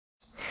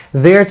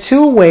There are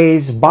two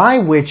ways by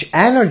which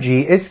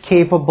energy is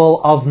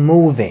capable of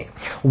moving.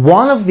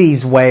 One of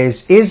these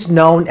ways is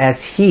known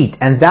as heat,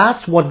 and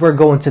that's what we're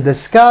going to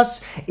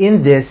discuss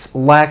in this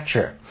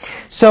lecture.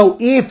 So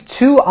if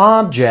two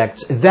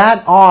objects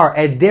that are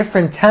at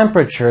different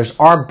temperatures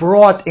are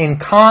brought in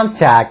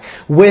contact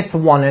with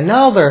one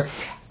another,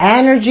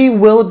 energy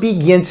will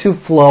begin to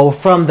flow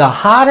from the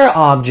hotter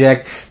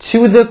object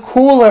to the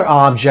cooler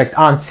object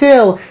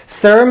until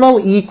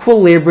thermal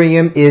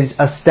equilibrium is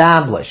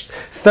established.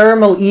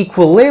 Thermal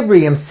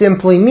equilibrium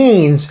simply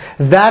means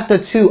that the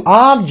two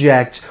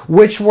objects,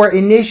 which were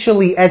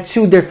initially at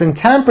two different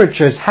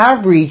temperatures,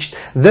 have reached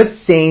the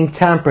same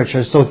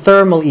temperature. So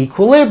thermal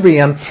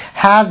equilibrium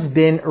has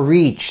been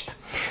reached.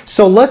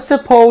 So let's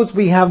suppose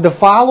we have the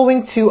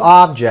following two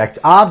objects,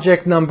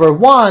 object number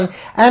 1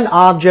 and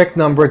object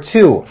number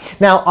 2.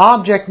 Now,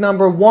 object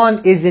number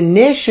 1 is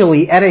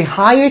initially at a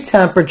higher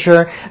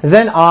temperature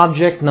than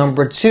object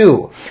number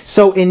 2.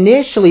 So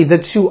initially, the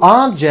two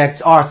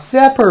objects are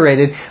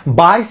separated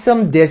by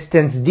some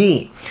distance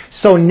d.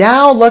 So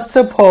now let's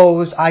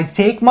suppose I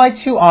take my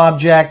two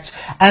objects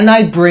and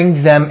I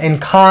bring them in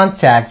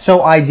contact.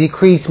 So I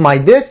decrease my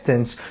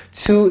distance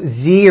to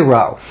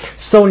 0.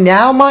 So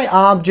now my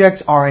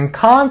objects are in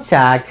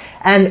contact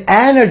and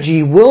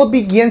energy will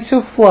begin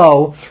to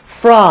flow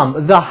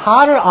from the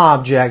hotter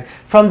object,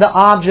 from the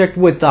object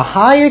with the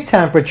higher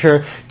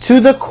temperature, to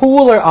the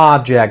cooler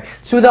object,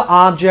 to the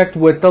object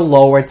with the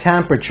lower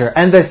temperature.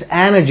 And this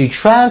energy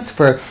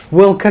transfer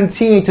will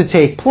continue to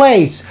take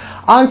place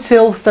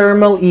until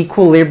thermal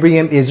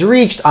equilibrium is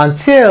reached,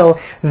 until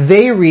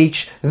they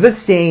reach the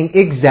same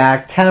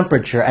exact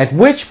temperature, at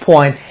which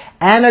point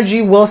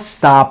energy will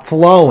stop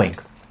flowing.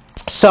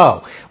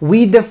 So,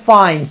 we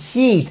define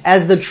heat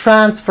as the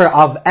transfer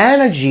of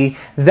energy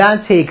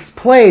that takes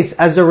place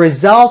as a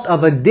result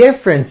of a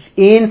difference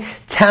in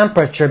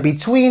temperature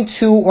between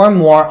two or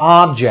more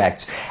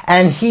objects.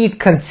 And heat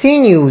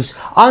continues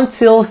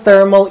until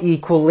thermal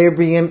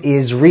equilibrium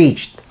is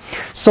reached.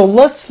 So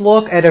let's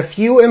look at a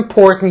few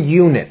important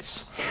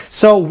units.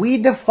 So we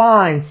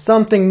define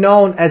something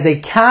known as a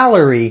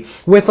calorie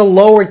with a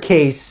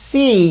lowercase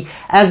c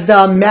as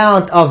the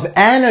amount of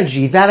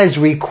energy that is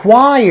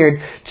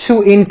required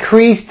to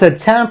increase the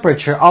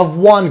temperature of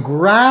 1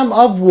 gram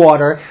of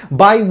water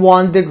by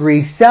 1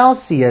 degree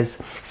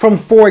Celsius from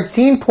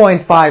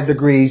 14.5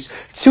 degrees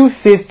to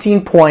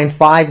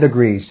 15.5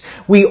 degrees.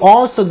 We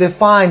also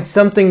define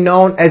something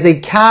known as a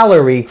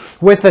calorie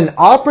with an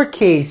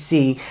uppercase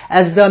C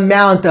as the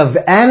amount of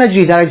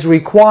energy that is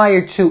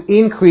required to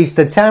increase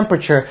the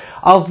temperature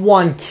of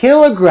 1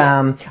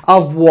 kilogram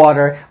of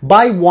water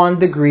by 1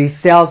 degree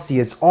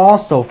Celsius,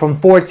 also from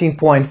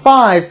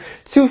 14.5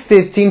 to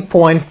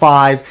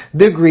 15.5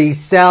 degrees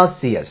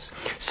Celsius.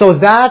 So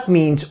that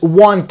means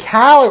 1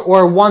 calorie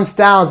or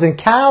 1,000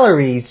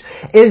 calories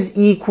is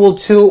equal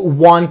to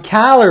 1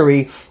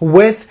 calorie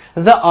with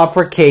the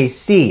uppercase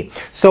C.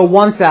 So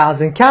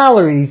 1,000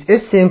 calories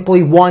is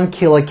simply 1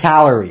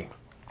 kilocalorie.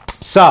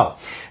 So,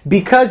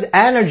 because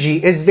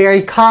energy is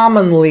very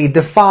commonly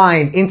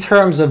defined in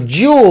terms of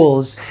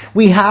joules,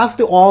 we have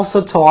to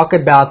also talk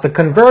about the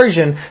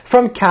conversion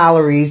from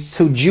calories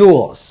to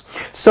joules.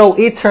 So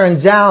it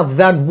turns out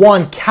that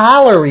 1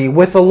 calorie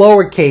with a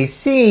lowercase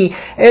c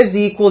is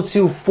equal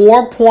to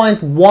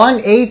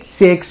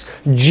 4.186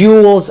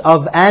 joules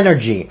of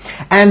energy.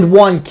 And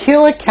 1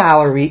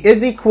 kilocalorie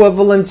is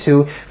equivalent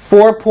to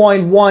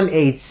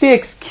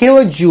 4.186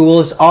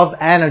 kilojoules of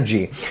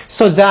energy.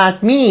 So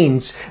that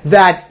means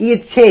that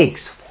it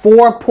takes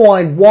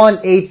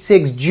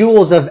 4.186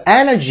 joules of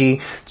energy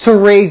to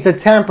raise the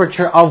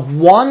temperature of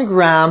 1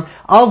 gram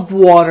of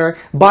water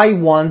by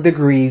 1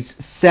 degrees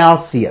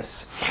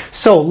Celsius.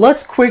 So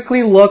let's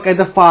quickly look at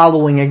the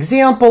following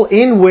example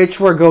in which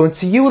we're going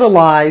to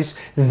utilize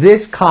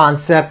this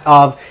concept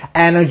of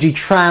energy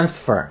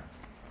transfer.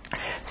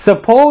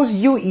 Suppose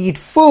you eat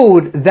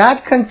food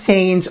that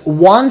contains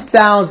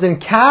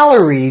 1,000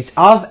 calories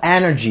of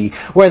energy,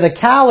 where the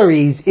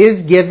calories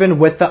is given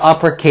with the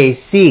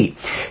uppercase C.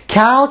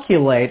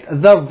 Calculate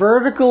the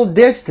vertical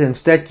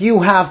distance that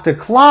you have to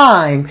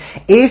climb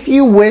if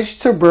you wish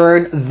to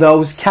burn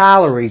those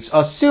calories.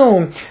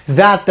 Assume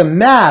that the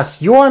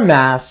mass, your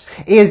mass,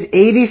 is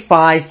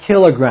 85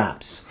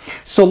 kilograms.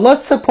 So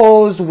let's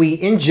suppose we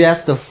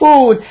ingest the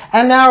food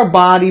and our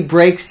body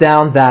breaks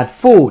down that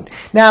food.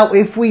 Now,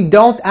 if we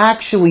don't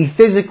actually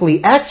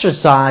physically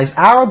exercise,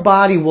 our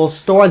body will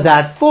store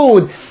that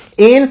food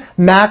in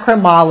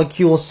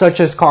macromolecules such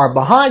as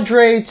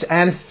carbohydrates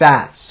and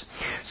fats.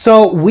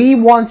 So we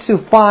want to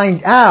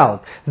find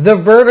out the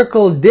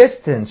vertical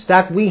distance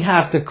that we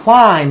have to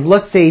climb,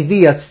 let's say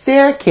via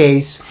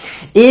staircase,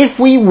 if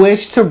we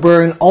wish to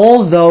burn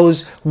all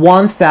those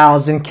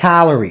 1,000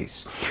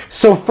 calories.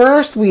 So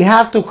first we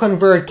have to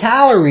convert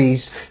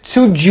calories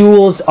to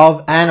joules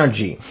of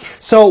energy.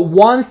 So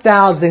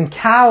 1,000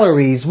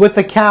 calories with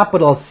a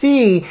capital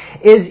C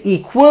is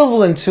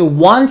equivalent to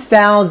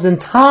 1,000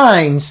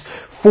 times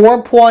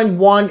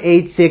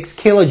 4.186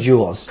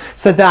 kilojoules.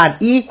 So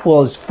that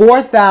equals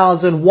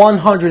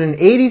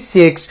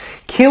 4,186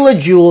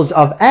 kilojoules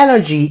of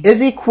energy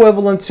is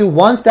equivalent to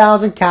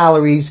 1,000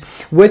 calories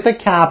with a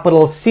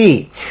capital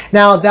C.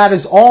 Now that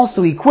is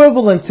also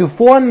equivalent to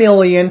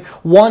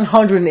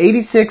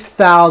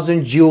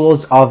 4,186,000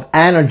 joules of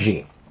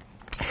energy.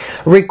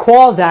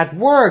 Recall that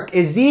work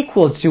is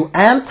equal to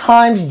m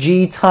times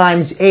g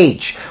times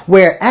h,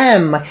 where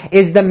m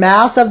is the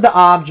mass of the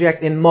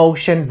object in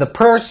motion, the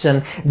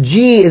person,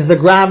 g is the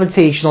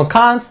gravitational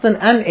constant,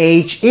 and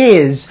h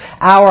is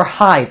our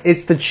height.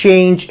 It's the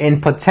change in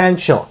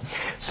potential.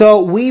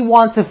 So we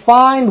want to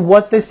find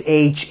what this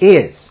h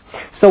is.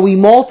 So we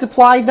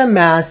multiply the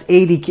mass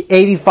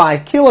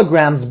 85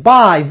 kilograms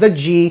by the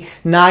g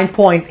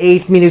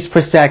 9.8 meters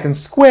per second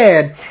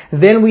squared.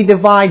 Then we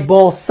divide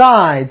both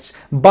sides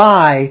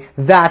by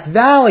that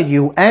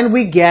value and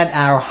we get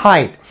our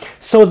height.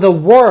 So the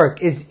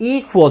work is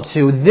equal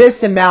to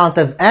this amount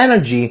of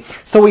energy.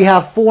 So we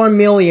have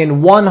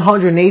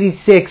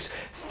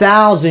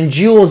 4,186,000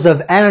 joules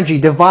of energy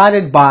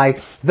divided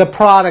by the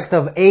product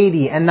of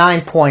 80 and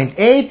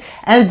 9.8,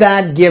 and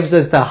that gives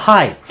us the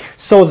height.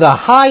 So the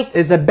height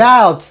is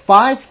about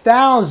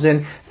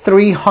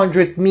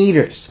 5,300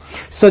 meters.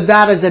 So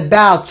that is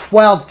about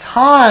 12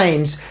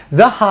 times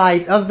the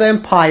height of the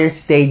Empire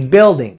State Building.